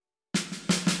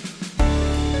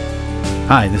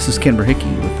Hi, this is Ken Berhickey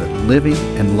with the Living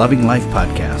and Loving Life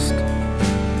podcast.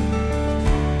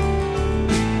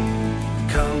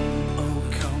 Come, oh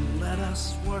come, let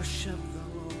us worship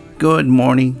the Lord. Good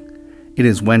morning. It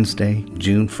is Wednesday,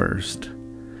 June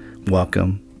 1st.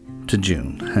 Welcome to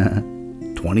June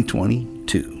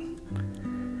 2022.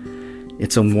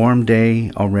 It's a warm day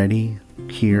already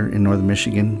here in northern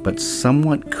Michigan, but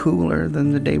somewhat cooler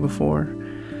than the day before.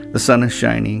 The sun is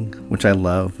shining, which I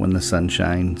love when the sun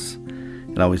shines.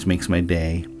 It always makes my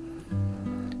day.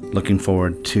 Looking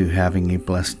forward to having a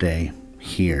blessed day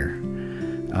here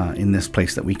in this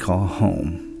place that we call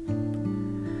home.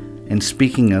 And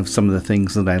speaking of some of the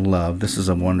things that I love, this is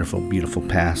a wonderful, beautiful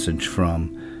passage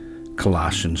from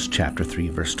Colossians chapter 3,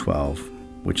 verse 12,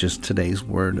 which is today's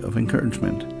word of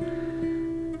encouragement.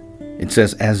 It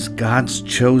says, as God's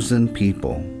chosen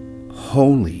people,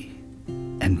 holy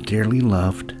and dearly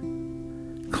loved,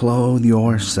 clothe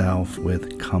yourself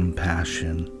with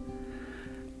compassion,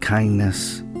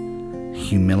 kindness,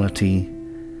 humility,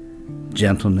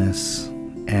 gentleness,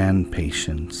 and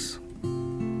patience.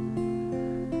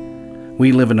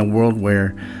 We live in a world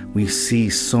where we see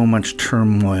so much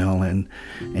turmoil and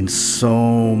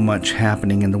so much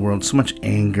happening in the world, so much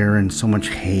anger and so much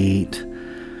hate.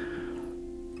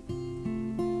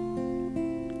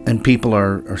 And people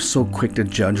are so quick to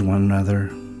judge one another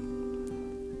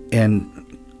and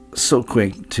so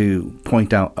quick to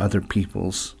point out other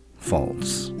people's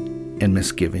faults and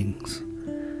misgivings.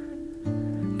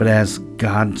 But as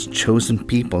God's chosen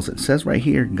peoples, it says right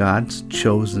here, God's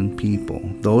chosen people,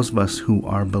 those of us who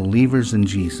are believers in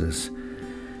Jesus,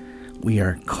 we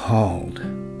are called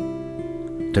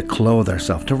to clothe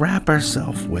ourselves, to wrap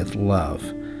ourselves with love,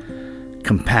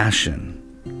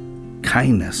 compassion,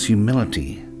 kindness,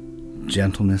 humility,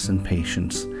 gentleness, and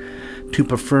patience, to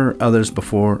prefer others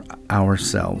before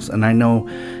ourselves. And I know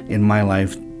in my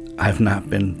life I've not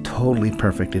been totally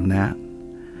perfect in that,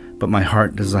 but my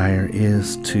heart desire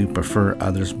is to prefer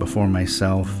others before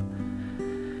myself.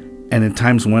 And in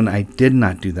times when I did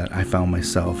not do that, I found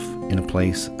myself in a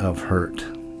place of hurt.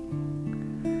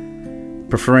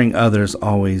 Preferring others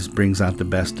always brings out the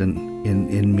best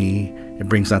in me. It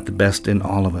brings out the best in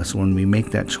all of us when we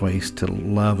make that choice to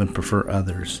love and prefer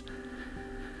others.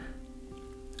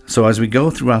 So as we go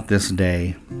throughout this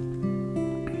day,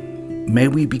 may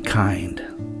we be kind.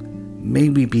 May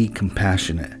we be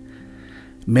compassionate.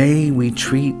 May we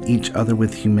treat each other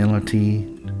with humility,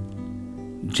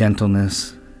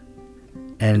 gentleness,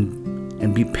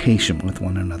 and be patient with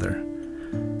one another.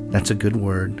 That's a good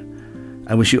word.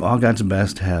 I wish you all God's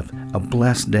best. Have a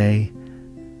blessed day.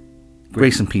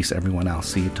 Grace and peace, everyone. I'll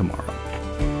see you tomorrow.